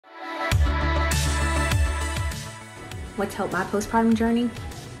what's helped my postpartum journey?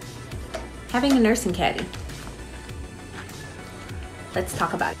 Having a nursing caddy. Let's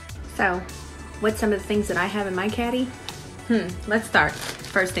talk about it. So, what's some of the things that I have in my caddy? Let's start.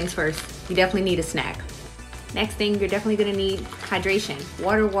 First things first, you definitely need a snack. Next thing, you're definitely gonna need hydration.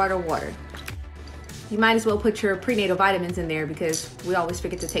 Water, water, water. You might as well put your prenatal vitamins in there because we always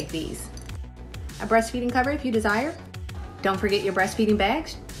forget to take these. A breastfeeding cover if you desire. Don't forget your breastfeeding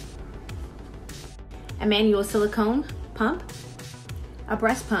bags. A manual silicone pump. A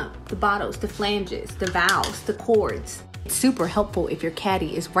breast pump, the bottles, the flanges, the valves, the cords. It's super helpful if your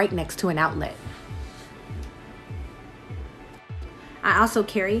caddy is right next to an outlet. I also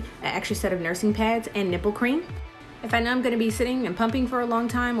carry an extra set of nursing pads and nipple cream. If I know I'm gonna be sitting and pumping for a long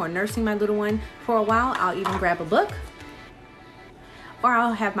time or nursing my little one for a while, I'll even grab a book or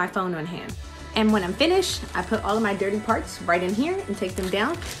I'll have my phone on hand. And when I'm finished, I put all of my dirty parts right in here and take them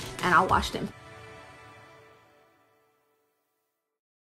down and I'll wash them.